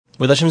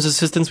With Hashem's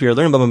assistance, we are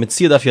learning about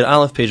Mitzvah Daf Yud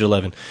Aleph, page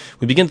 11.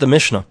 We begin the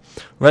Mishnah,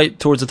 right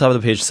towards the top of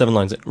the page, 7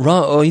 lines.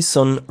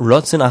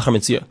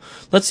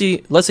 Let's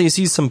say you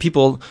see some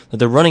people that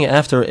they're running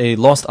after a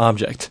lost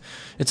object.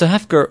 It's a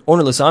hefker,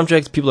 ownerless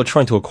object. People are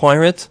trying to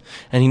acquire it,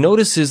 and he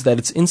notices that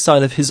it's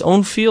inside of his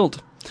own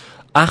field.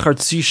 Achar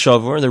tzi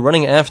shavor, they're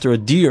running after a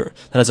deer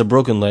that has a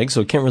broken leg,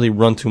 so it can't really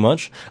run too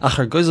much.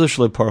 Achar gozel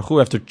shloi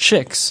parchu, after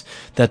chicks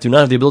that do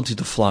not have the ability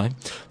to fly.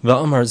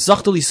 Va'amar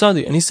zachtali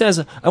sadi, and he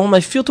says, I want my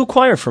field to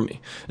acquire for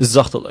me.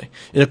 Zachtali,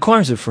 it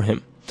acquires it for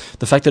him.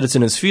 The fact that it's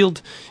in his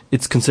field,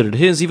 it's considered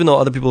his, even though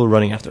other people are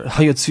running after it.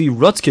 Let's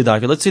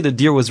say the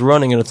deer was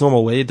running in its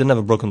normal way, it didn't have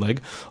a broken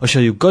leg. Or let's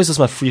say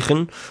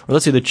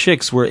the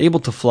chicks were able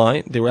to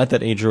fly, they were at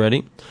that age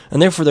already, and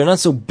therefore they're not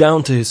so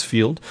bound to his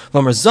field.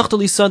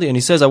 And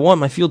he says, I want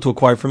my field to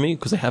acquire for me,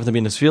 because I have to be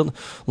in his field.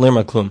 So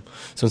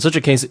in such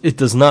a case, it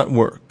does not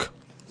work.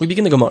 We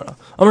begin the Gemara.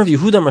 Amar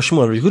Yehuda Amar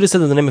Shmuel. Yehuda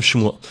said in the name of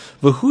Shmuel.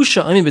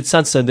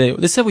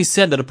 We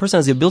said that a person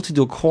has the ability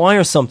to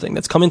acquire something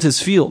that's come into his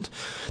field.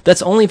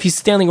 That's only if he's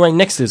standing right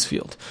next to his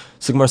field.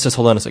 So Gemara says,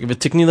 hold on a second.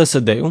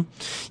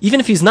 Even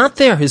if he's not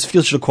there, his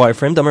field should acquire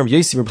for him. Because Rabbi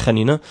Yossi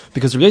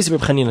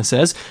Reb Chanina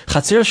says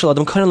that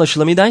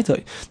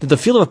the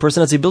field of a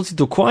person has the ability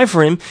to acquire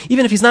for him,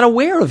 even if he's not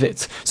aware of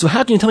it. So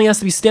how can you tell me he has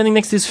to be standing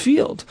next to his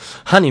field?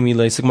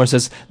 Gemara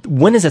says,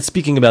 when is that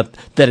speaking about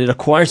that it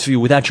acquires for you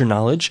without your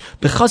knowledge?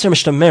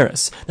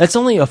 That's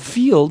only a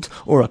field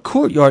or a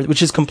courtyard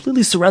which is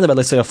completely surrounded by,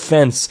 let's say, a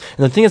fence,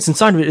 and the thing that's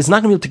inside of it is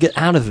not going to be able to get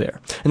out of there.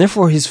 And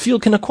therefore his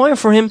field can acquire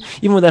for him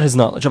even without his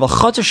knowledge. But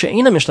if let's say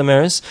you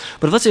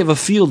have a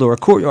field or a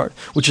courtyard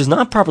which is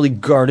not properly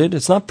guarded,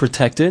 it's not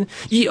protected,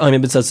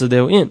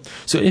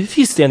 so if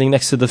he's standing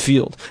next to the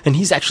field and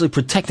he's actually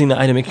protecting the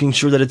item, making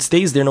sure that it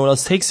stays there, no one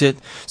else takes it,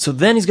 so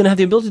then he's going to have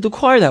the ability to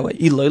acquire that way.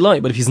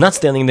 But if he's not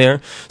standing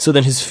there, so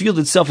then his field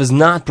itself is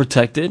not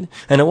protected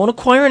and it won't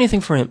acquire anything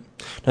for him.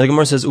 Now the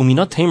Gemara says, and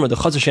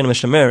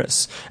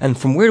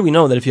from where do we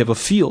know that if you have a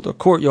field or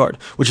courtyard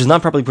which is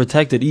not properly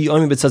protected,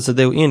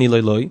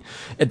 that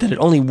it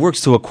only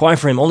works to acquire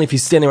for him only if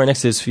he's standing right next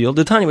to his field?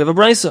 The Tanya, we have a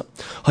brisa.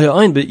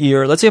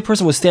 Let's say a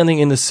person was standing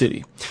in the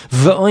city,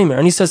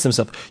 and he says to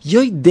himself,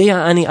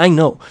 I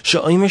know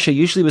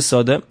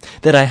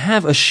that I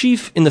have a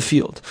sheaf in the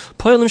field,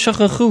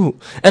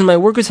 and my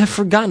workers have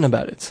forgotten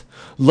about it.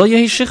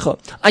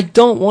 I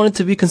don't want it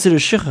to be considered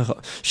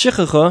shichacha.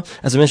 Shichacha,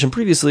 as I mentioned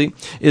previously,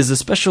 is a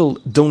special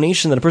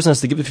donation that a person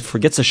has to give if he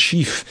forgets a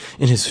sheaf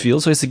in his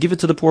field, so he has to give it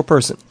to the poor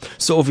person.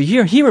 So over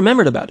here, he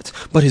remembered about it,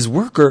 but his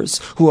workers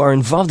who are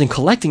involved in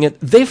collecting it,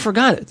 they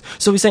forgot it.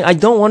 So he's saying, I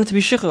don't want it to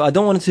be shichacha. I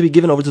don't want it to be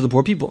given over to the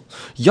poor people.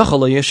 You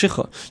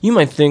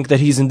might think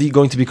that he's indeed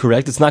going to be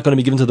correct. It's not going to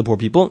be given to the poor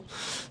people.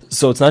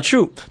 So it's not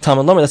true. That's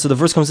what the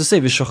verse comes to say.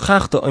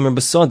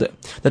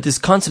 That this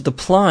concept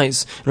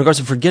applies in regards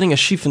to forgetting a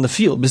sheaf in the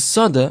field. In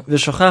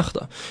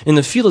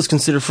the field is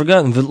considered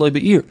forgotten,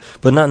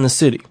 but not in the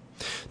city.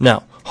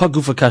 Now,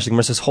 Hagufa Kash, the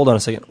Gemara says, hold on a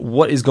second.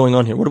 What is going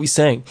on here? What are we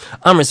saying?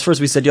 Amris, first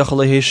we said,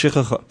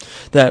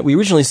 that we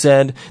originally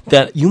said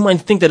that you might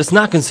think that it's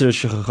not considered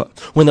shichacha.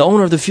 When the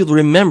owner of the field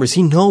remembers,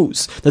 he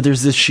knows that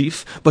there's this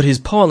sheaf, but his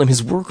poalim,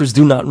 his workers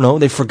do not know,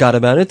 they forgot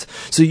about it.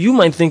 So you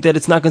might think that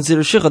it's not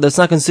considered shichacha, that's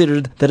not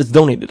considered that it's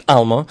donated.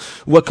 Alma,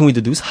 what can we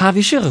deduce?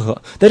 Havi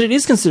shichacha, that it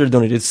is considered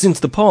donated, since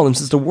the poalim,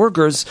 since the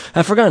workers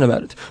have forgotten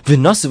about it.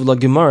 V'nasiv la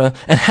Gemara,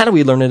 and how do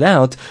we learn it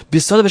out?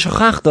 Bisada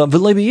v'shachachta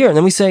v'lei b'yir, and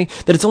then we say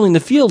that it's only in the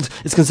field,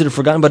 it's considered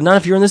forgotten, but not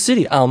if you're in the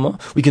city. Alma,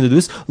 we can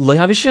deduce,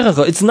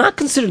 it's not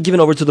considered given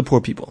over to the poor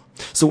people.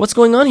 So what's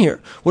going on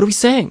here? What are we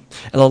saying?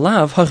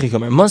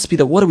 It must be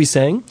that, what are we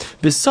saying?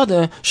 If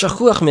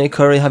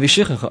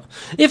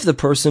the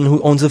person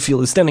who owns the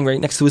field is standing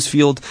right next to his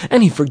field,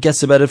 and he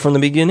forgets about it from the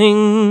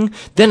beginning,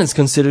 then it's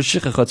considered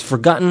shichacha, it's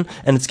forgotten,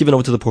 and it's given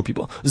over to the poor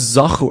people.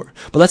 Zachur.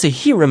 But let's say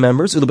he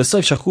remembers,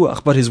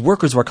 but his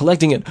workers who are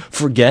collecting it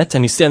forget,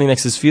 and he's standing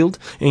next to his field,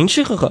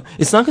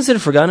 it's not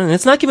considered forgotten, and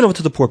it's not given over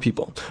to the poor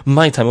people.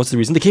 My time, what's the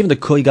reason? They gave him the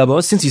koi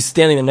gabo, since he's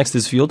standing there next to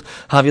his field,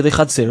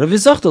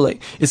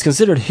 it's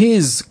considered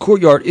his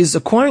courtyard is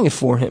acquiring it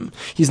for him.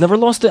 He's never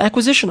lost the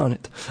acquisition on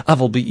it.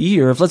 Aval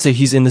be'ir, if let's say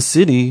he's in the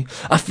city,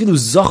 afilu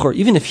zachor,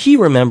 even if he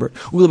remembered,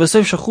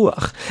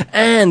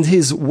 and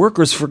his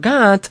workers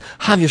forgot,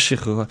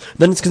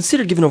 then it's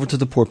considered given over to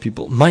the poor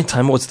people. My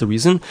time, what's the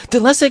reason?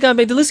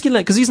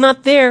 Because he's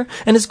not there,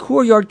 and his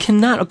courtyard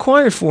cannot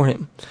acquire it for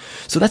him.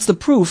 So that's the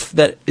proof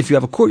that if you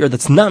have a courtyard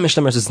that's not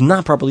mishtameres, it's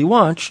not properly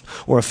watched,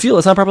 or a field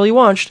that's not properly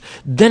watched,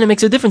 then it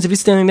makes a difference if he's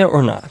standing there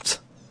or not.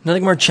 Now the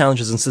Gemara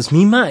challenges and says,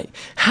 Mimai,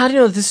 how do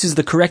you know that this is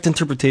the correct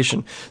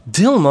interpretation?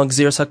 Dilma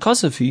gzeras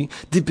hakasafi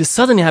di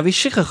bisadani havi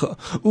shichacha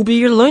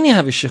ubiyir loini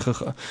havi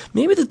shichacha.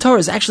 Maybe the Torah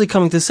is actually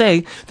coming to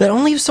say that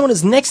only if someone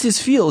is next to his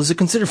field is it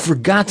considered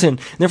forgotten,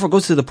 and therefore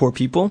goes to the poor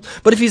people.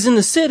 But if he's in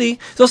the city,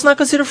 so it's not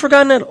considered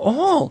forgotten at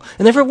all,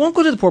 and therefore it won't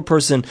go to the poor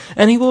person,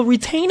 and he will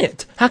retain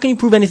it. How can you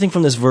prove anything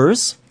from this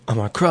verse?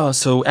 Amar Kra.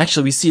 So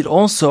actually we see it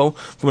also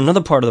from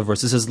another part of the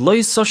verse. It says, Lo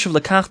yisoshev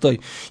lekachtoi,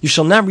 you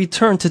shall not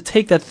return to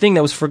take that thing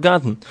that was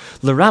forgotten.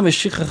 L'rab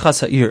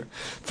shichachas ha'ir.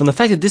 From the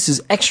fact that this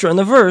is extra in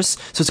the verse,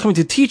 so it's coming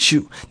to teach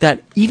you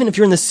that even if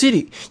you're in the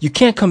city, you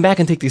can't come back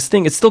and take this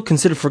thing. It's still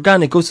considered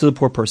forgotten. It goes to the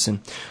poor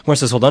person. Gemara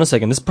says, hold on a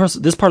second. This part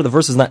of the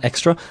verse is not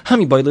extra.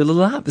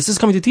 This is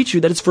coming to teach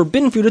you that it's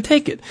forbidden for you to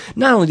take it.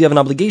 Not only do you have an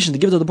obligation to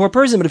give it to the poor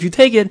person, but if you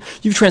take it,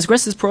 you've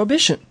transgressed this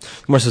prohibition.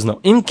 Gemara says, no.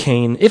 In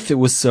Cain, if it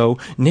was so,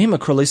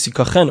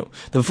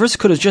 the verse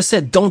could have just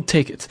said, don't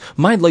take it.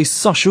 Why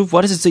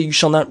does it say you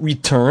shall not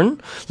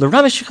return? So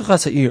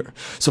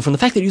from the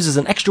fact that it uses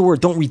an extra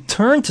word, don't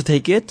return to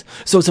take it,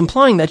 so it's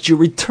implying that you're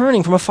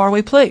returning from a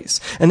faraway place.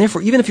 And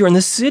therefore, even if you're in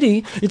the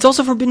city, it's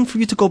also forbidden for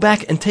you to go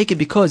back and take it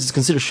because it's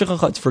considered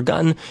shichacha, it's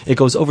forgotten, it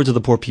goes over to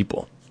the poor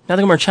people. Now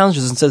the Gemara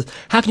challenges and says,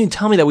 how can you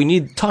tell me that we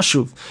need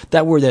tashuv,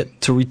 that word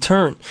that to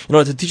return, in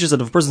order to teach us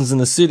that if a person's in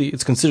the city,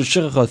 it's considered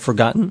shichacha,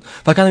 forgotten?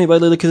 We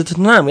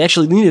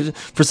actually need it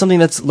for something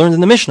that's learned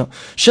in the Mishnah.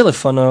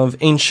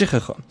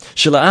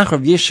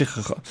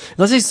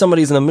 Let's say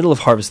somebody's in the middle of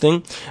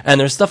harvesting, and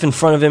there's stuff in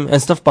front of him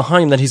and stuff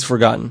behind him that he's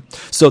forgotten.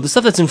 So the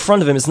stuff that's in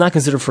front of him is not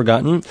considered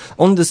forgotten,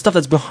 only the stuff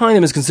that's behind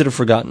him is considered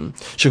forgotten.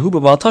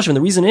 And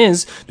the reason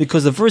is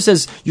because the verse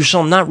says, you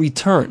shall not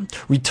return.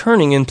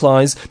 Returning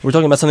implies we're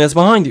talking about something that's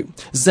behind you.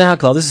 This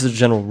is a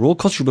general rule.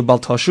 Anything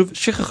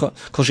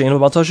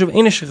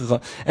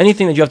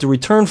that you have to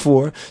return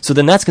for, so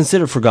then that's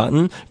considered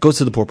forgotten, goes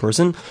to the poor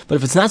person. But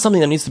if it's not something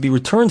that needs to be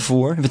returned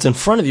for, if it's in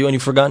front of you and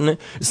you've forgotten it,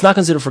 it's not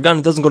considered forgotten,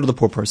 it doesn't go to the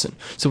poor person.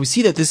 So we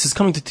see that this is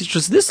coming to teach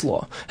us this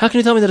law. How can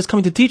you tell me that it's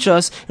coming to teach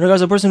us, in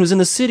regards to a person who's in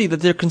the city, that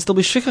there can still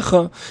be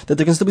shikhacha, that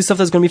there can still be stuff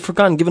that's going to be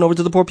forgotten, given over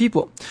to the poor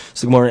people?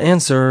 So Gemara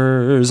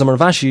answers,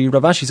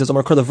 Ravashi says,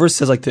 the verse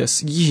says like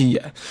this.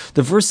 Yeah.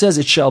 The verse says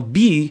it shall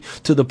be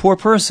to the poor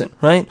person.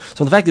 Right?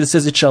 So the fact that it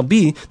says it shall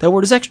be, that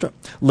word is extra.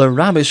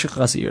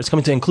 It's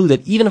coming to include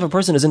that even if a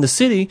person is in the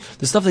city,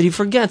 the stuff that he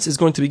forgets is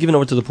going to be given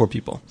over to the poor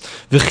people.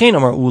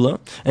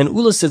 And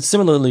Ula said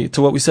similarly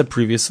to what we said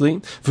previously.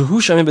 In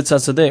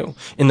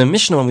the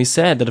Mishnah, when we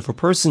said that if a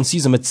person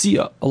sees a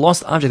metzia, a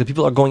lost object that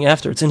people are going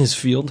after, it's in his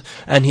field,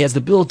 and he has the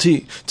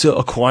ability to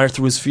acquire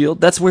through his field,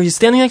 that's where he's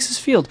standing next to his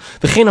field.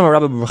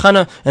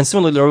 And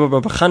similarly, Rabbi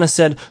Bachana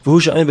said,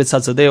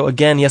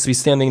 again, he has to be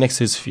standing next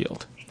to his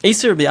field.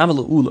 So Rabbi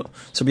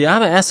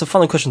Abba asks the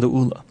following question to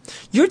Ula.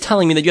 You're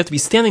telling me that you have to be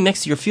standing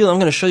next to your field. I'm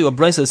going to show you a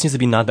brisa that seems to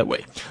be not that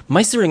way.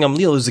 Meister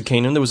Gamliel is a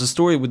Canaan. There was a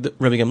story with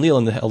Rabbi Gamliel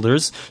and the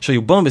elders. Show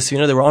you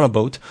they were on a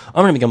boat.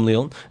 Rabbi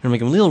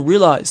Gamliel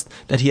realized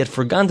that he had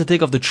forgotten to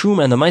take off the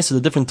truma and the meister,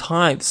 the different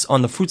tithes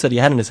on the fruits that he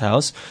had in his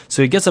house.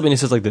 So he gets up and he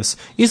says like this: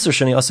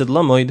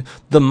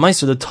 the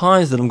meister, the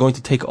tithes that I'm going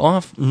to take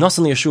off,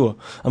 Nasan Yeshua,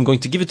 I'm going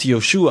to give it to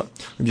Yoshua.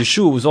 Rabbi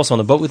Yeshua was also on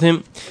the boat with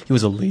him. He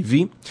was a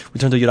Levi. We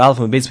turn to Yud Aleph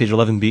on base page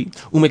 11b.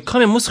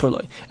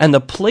 And the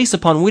place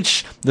upon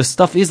which the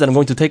stuff is that I'm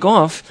going to take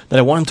off, that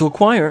I want him to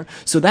acquire,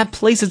 so that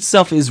place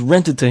itself is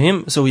rented to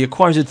him, so he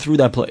acquires it through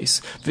that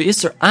place. And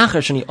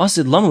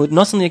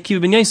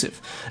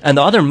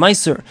the other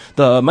meiser,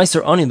 the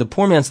meiser ani, the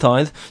poor man's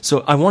tithe,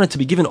 so I want it to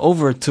be given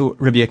over to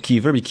Rabbi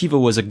Akiva. Rabbi Akiva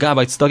was a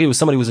Gabite study, was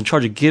somebody who was in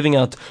charge of giving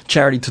out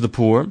charity to the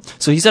poor.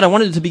 So he said, I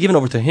wanted it to be given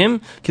over to him,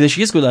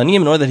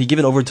 in order that he give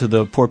it over to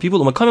the poor people,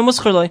 and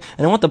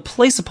I want the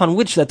place upon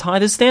which that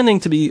tithe is standing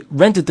to be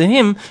rented to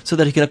him, so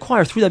that he can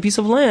acquire through that piece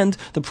of land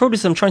the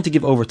produce that I'm trying to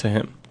give over to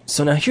him.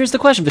 So now here's the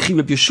question. Were Rabbi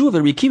Yeshua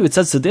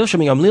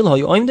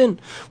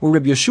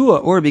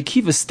or Rabbi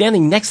Akiva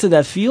standing next to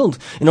that field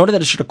in order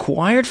that it should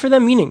acquire it for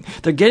them? Meaning,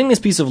 they're getting this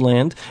piece of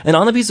land, and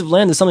on the piece of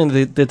land is something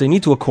that they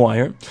need to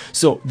acquire.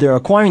 So they're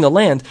acquiring the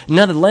land.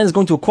 Now that the land is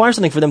going to acquire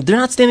something for them, they're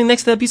not standing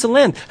next to that piece of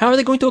land. How are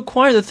they going to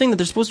acquire the thing that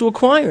they're supposed to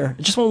acquire?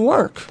 It just won't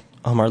work.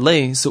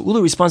 So Ula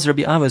responds to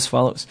Rabbi Abba as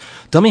follows.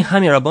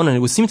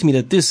 It would seem to me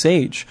that this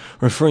sage,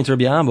 referring to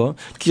Rabbi Abba,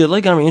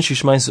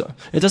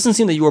 it doesn't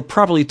seem that you were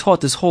properly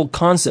taught this whole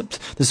concept,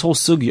 this whole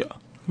sugya.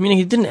 Meaning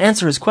he didn't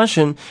answer his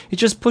question, he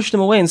just pushed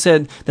him away and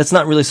said, that's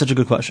not really such a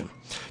good question.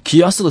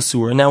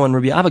 Now when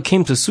Rabbi Abba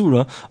came to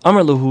Surah,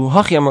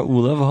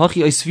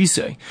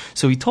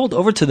 so he told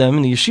over to them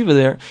in the yeshiva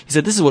there, he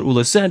said, this is what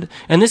Ula said,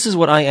 and this is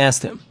what I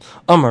asked him.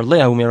 So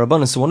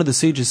one of the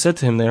sages said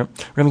to him there,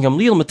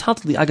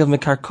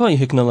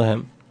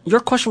 your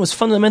question was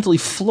fundamentally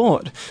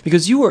flawed,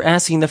 because you were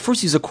asking that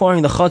first he's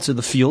acquiring the chutzner,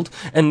 the field,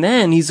 and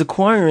then he's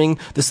acquiring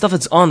the stuff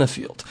that's on the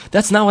field.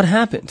 That's not what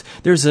happened.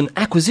 There's an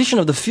acquisition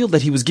of the field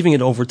that he was giving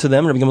it over to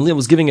them. Rabbi Gamliel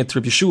was giving it to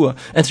Rabbi Yeshua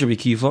and to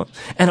Rabbi Akiva,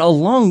 and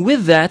along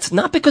with that,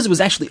 not because it was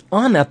actually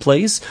on that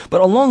place,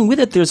 but along with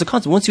it there's a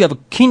concept. Once you have a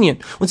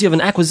kinyan, once you have an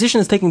acquisition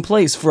that's taking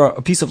place for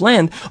a piece of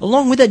land,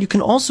 along with that you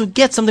can also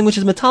get something which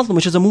is metaltalm,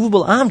 which is a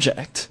movable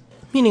object.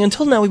 Meaning,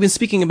 until now we've been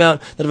speaking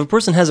about that if a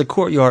person has a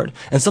courtyard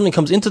and something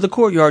comes into the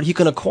courtyard, he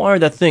can acquire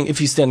that thing if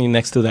he's standing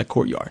next to that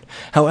courtyard.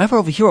 However,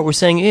 over here what we're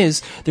saying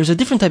is, there's a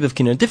different type of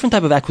kinyan, a different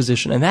type of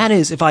acquisition, and that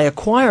is, if I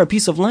acquire a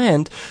piece of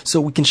land, so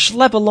we can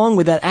schlep along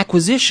with that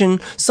acquisition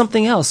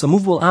something else, a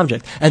movable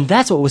object. And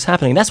that's what was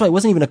happening. That's why it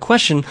wasn't even a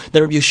question that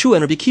Rabbi Yeshua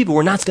and Rabbi Akiva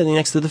were not standing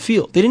next to the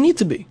field. They didn't need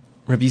to be.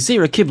 Rabbi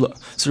Zera Kibla.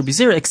 So Rabbi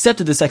Zera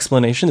accepted this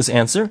explanation, this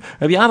answer.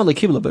 Rabbi Abba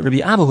Kibla, but Rabbi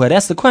Abba, who had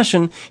asked the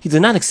question, he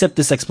did not accept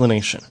this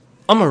explanation.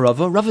 Amar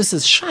Rava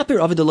says, Shapir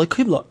Avidalai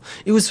Kibla.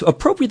 It was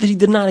appropriate that he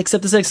did not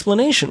accept this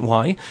explanation.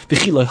 Why?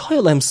 I'll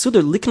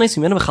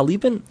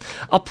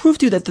prove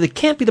to you that there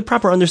can't be the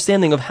proper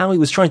understanding of how he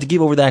was trying to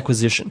give over the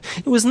acquisition.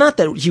 It was not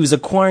that he was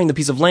acquiring the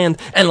piece of land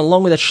and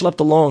along with that schlepped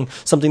along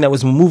something that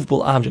was a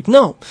movable object.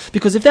 No,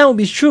 because if that would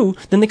be true,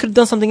 then they could have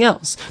done something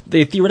else.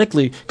 They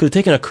theoretically could have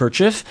taken a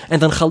kerchief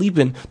and done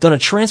chalipin, done a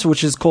transfer,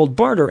 which is called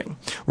bartering,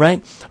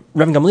 right?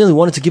 Rabbi Gamliel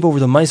wanted to give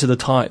over the mice of the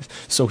tithe.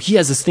 So he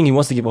has this thing he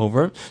wants to give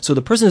over. So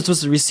the person is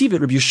supposed to receive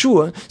it, Rabbi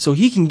Yeshua, so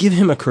he can give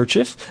him a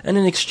kerchief, and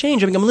in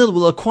exchange, Rabbi Gamliel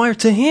will acquire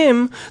to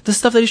him the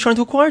stuff that he's trying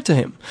to acquire to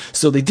him.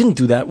 So they didn't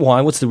do that.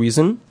 Why? What's the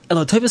reason?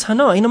 Because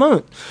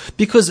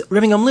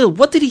Rabbi Gamliel,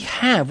 what did he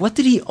have? What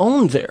did he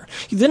own there?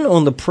 He didn't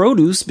own the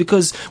produce,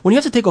 because when you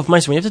have to take off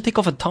mice, when you have to take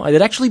off a tithe,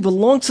 it actually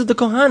belongs to the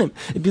Kohanim.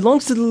 It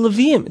belongs to the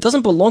Leviim. It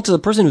doesn't belong to the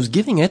person who's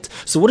giving it.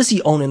 So what does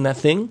he own in that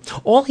thing?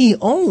 All he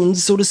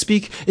owns, so to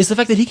speak, is the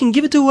fact that he can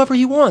give it to whoever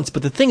he wants,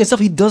 but the thing itself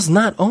he does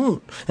not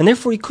own. And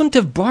therefore he couldn't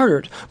have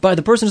bartered by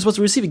the person who's supposed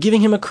to receive it, giving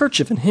him a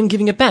kerchief and him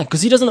giving it back,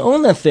 because he doesn't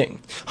own that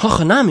thing.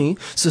 Hachanami,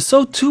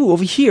 so too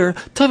over here,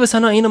 the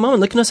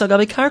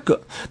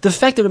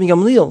fact that Rabbi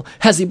Gamliel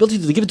has the ability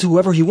to give it to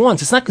whoever he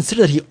wants, it's not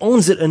considered that he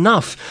owns it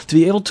enough to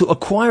be able to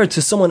acquire it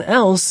to someone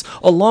else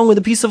along with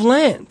a piece of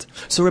land.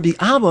 So Rabbi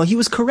Abba, he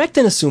was correct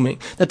in assuming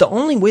that the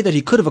only way that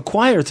he could have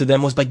acquired to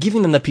them was by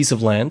giving them that piece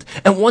of land,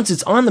 and once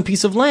it's on the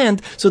piece of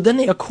land, so then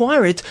they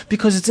acquire it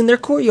because it's in their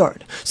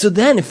courtyard. So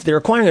then if they're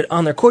acquiring it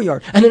on their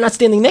courtyard and they're not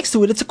standing next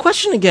to it, it's a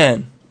question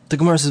again. The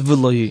Gemara says,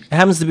 it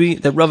happens to be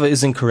that Rava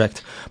is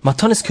incorrect.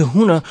 Matanis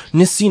kahuna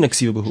nisina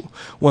ksivabahu.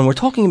 When we're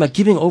talking about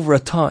giving over a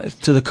tithe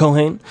to the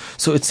Kohen,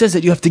 so it says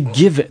that you have to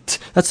give it.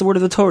 That's the word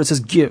of the Torah. It says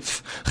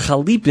give.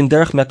 Chalipin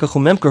derech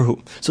mekachu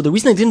memkerhu. So the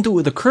reason they didn't do it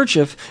with a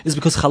kerchief is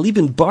because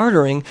chalipin,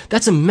 bartering,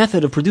 that's a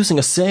method of producing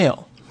a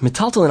sale.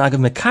 Metaltal and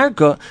agav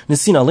mekarka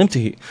nesina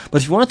limtihi.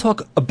 But if you want to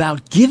talk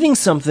about giving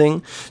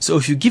something, so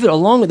if you give it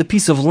along with a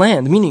piece of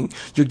land, meaning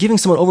you're giving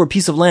someone over a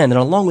piece of land,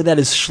 and along with that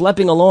is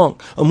schlepping along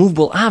a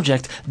movable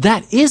object,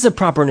 that is a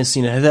proper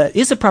nesina, that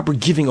is a proper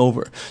giving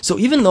over. So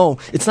even though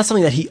it's not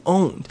something that he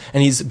owned,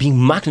 and he's being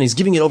mocked and he's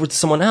giving it over to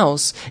someone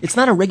else, it's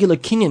not a regular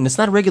kinyan, it's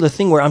not a regular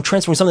thing where I'm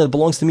transferring something that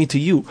belongs to me to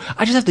you.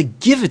 I just have to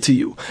give it to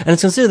you. And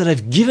it's considered that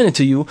I've given it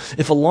to you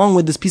if along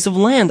with this piece of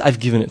land, I've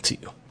given it to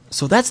you.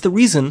 So that's the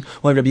reason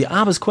why Rabbi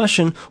Abba's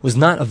question was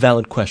not a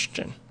valid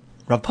question.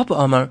 Rav Papa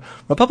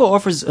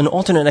offers an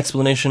alternate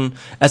explanation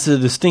as to the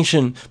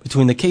distinction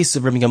between the case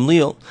of Rabbi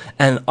Gamliel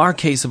and our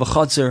case of a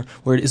chatzir,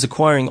 where it is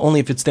acquiring only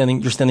if you're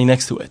standing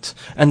next to it.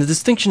 And the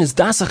distinction is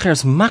das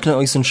acheres makna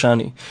oisun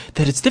shani,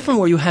 that it's different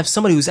where you have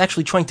somebody who's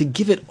actually trying to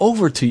give it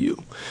over to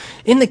you.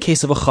 In the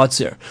case of a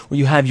chatzir, where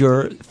you have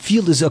your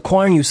field is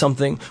acquiring you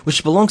something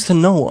which belongs to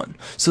no one,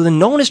 so then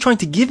no one is trying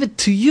to give it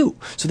to you,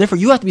 so therefore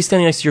you have to be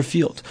standing next to your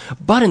field.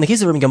 But in the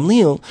case of Rabbi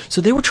Gamliel, so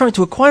they were trying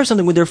to acquire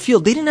something with their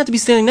field, they didn't have to be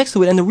standing next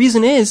to it, and the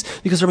reason is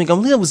because Rabbi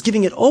Gamliel was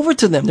giving it over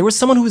to them. There was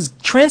someone who was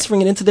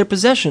transferring it into their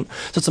possession.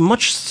 So it's a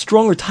much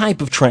stronger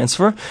type of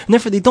transfer, and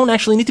therefore they don't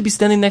actually need to be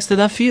standing next to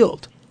that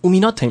field.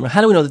 Uminat.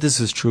 How do we know that this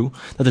is true?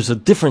 That there's a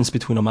difference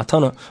between a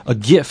matana, a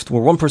gift,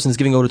 where one person is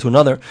giving over to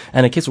another,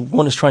 and a case where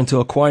one is trying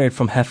to acquire it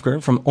from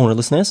hefker, from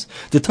ownerlessness.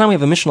 The time we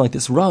have a mission like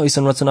this, we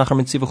said in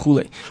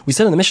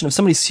the mission, if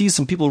somebody sees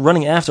some people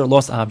running after a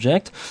lost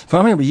object,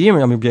 and Rabbi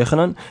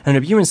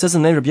Yerin says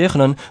in the name of Rabbi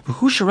Yechanan,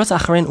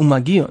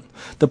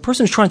 the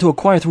person who's trying to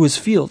acquire through his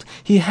field,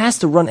 he has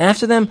to run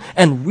after them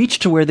and reach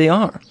to where they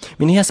are. I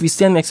mean, he has to be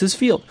standing next to his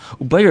field.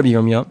 And Rabbi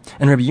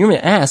Yirmiyah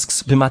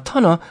asks,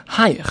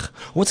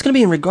 what's going to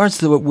be in regards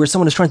to where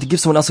someone is trying to give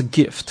someone else a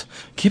gift?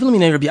 So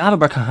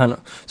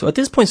at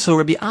this point, so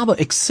Rabbi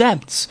Abba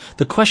accepts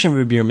the question of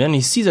Rabbi Yirmiyah, and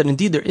he sees that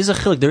indeed there is a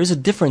chilek, there is a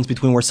difference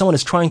between where someone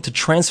is trying to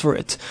transfer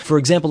it. For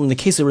example, in the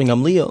case of Rabbi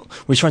Gamliel,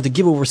 where he's trying to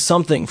give over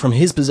something from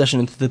his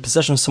possession into the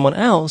possession of someone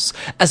else,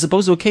 as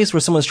opposed to a case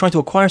where someone is trying to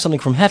acquire something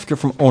from hefker,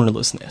 from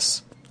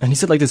ownerlessness. And he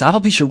said like this,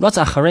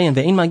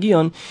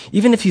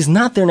 even if he's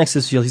not there next to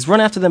his field, he's run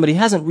after them, but he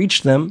hasn't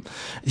reached them,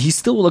 he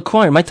still will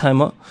acquire. My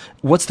time,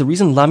 what's the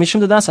reason?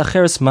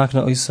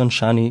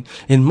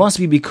 It must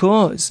be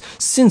because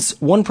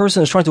since one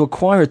person is trying to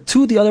acquire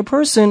to the other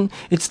person,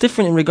 it's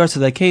different in regards to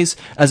that case,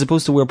 as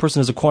opposed to where a person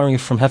is acquiring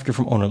it from hefker,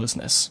 from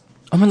ownerlessness.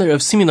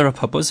 Rav Simi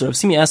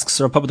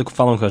asks Rav Papa the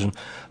following question.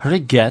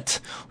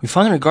 We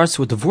find in regards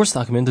to a divorce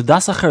document, the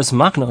das acheres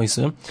makna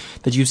oisa,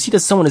 that you see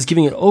that someone is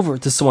giving it over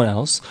to someone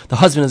else, the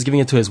husband is giving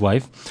it to his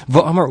wife.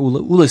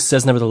 Ula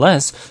says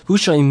nevertheless, in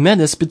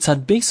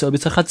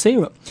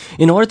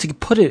order to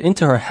put it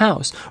into her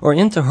house or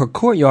into her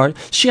courtyard,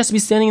 she has to be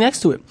standing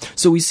next to it.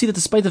 So we see that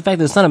despite the fact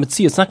that it's not a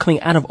mitzvah, it's not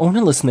coming out of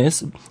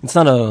ownerlessness, it's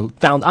not a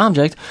found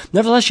object,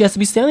 nevertheless she has to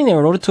be standing there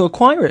in order to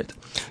acquire it.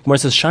 Gemara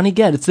says, Shani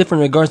get, it's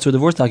different in regards to a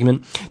divorce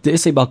document, the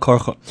Isei Bal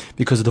Karcha,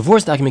 because a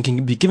divorce document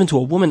can be given to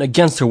a woman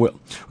against her will.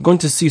 We're going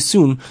to see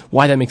soon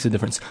why that makes a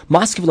difference.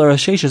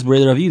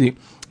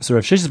 So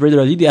Rav Sheshes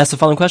Breder Adidi asked the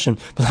following question: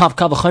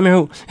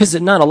 is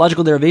it not a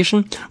logical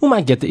derivation? Who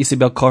might get the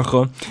Isabel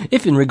Karcha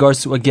if, in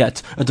regards to a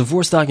get, a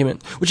divorce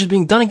document, which is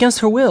being done against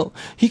her will,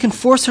 he can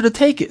force her to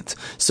take it?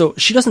 So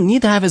she doesn't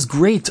need to have as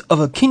great of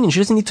a kinyan. She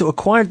doesn't need to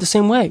acquire it the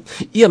same way.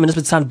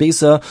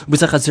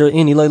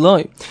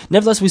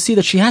 Nevertheless, we see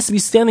that she has to be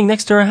standing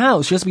next to her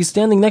house. She has to be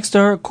standing next to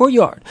her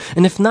courtyard.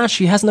 And if not,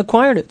 she hasn't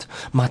acquired it.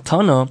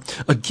 Matana,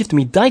 a gift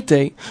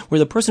midaite, where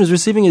the person who's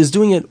receiving it is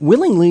doing it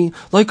willingly,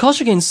 like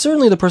Koshigain,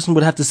 certainly the person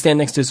would have to stand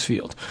next to his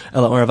field.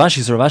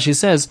 Ravashi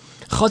says,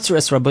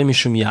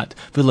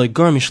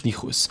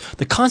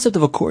 the concept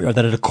of a courtyard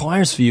that it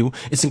acquires for you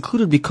is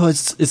included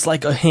because it's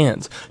like a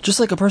hand. Just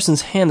like a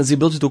person's hand has the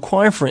ability to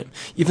acquire for him,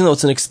 even though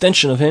it's an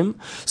extension of him,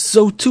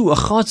 so too a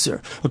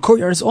chatzir, a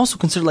courtyard, is also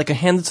considered like a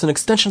hand that's an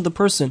extension of the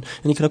person,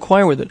 and he can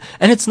acquire with it.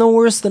 And it's no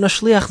worse than a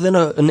shliach, than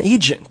an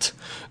agent.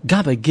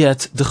 Gaba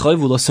get the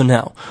chayvula. So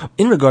now,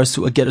 in regards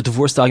to a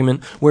divorce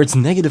document, where it's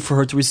negative for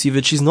her to receive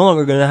it, she's no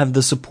longer going to have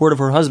the support of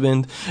her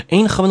husband. We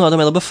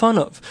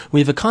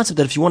have a concept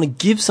that if you want to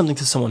give something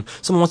to someone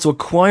wants to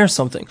acquire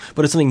something,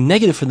 but it's something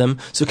negative for them,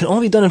 so it can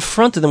only be done in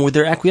front of them with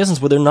their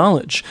acquiescence, with their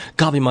knowledge.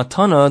 Gabi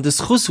matana,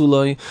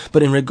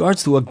 but in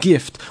regards to a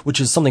gift,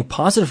 which is something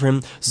positive for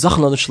him,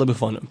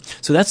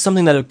 so that's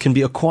something that can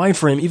be acquired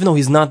for him, even though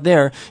he's not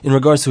there, in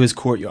regards to his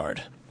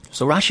courtyard.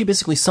 So Rashi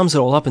basically sums it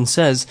all up and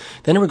says,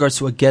 then in regards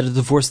to a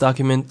divorce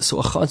document, so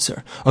a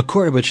chatzar, a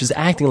courtyard which is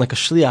acting like a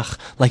shliach,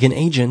 like an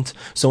agent,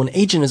 so an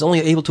agent is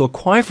only able to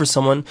acquire for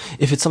someone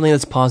if it's something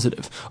that's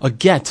positive. A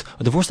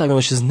divorce document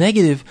which is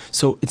negative,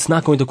 so it's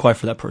not going to acquire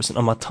for that person.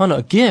 A matana,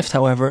 a gift,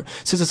 however,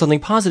 since it's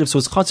something positive, so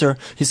his chatzar,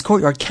 his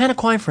courtyard, can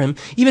acquire for him,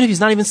 even if he's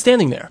not even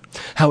standing there.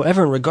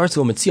 However, in regards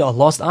to a mitzvah, a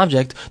lost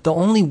object, the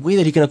only way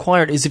that he can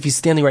acquire it is if he's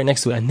standing right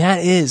next to it, and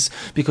that is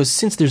because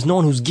since there's no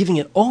one who's giving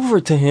it over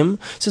to him,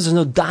 since there's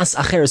no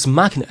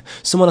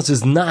someone else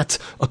is not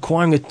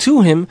acquiring it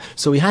to him,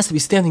 so he has to be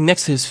standing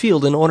next to his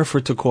field in order for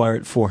it to acquire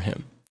it for him.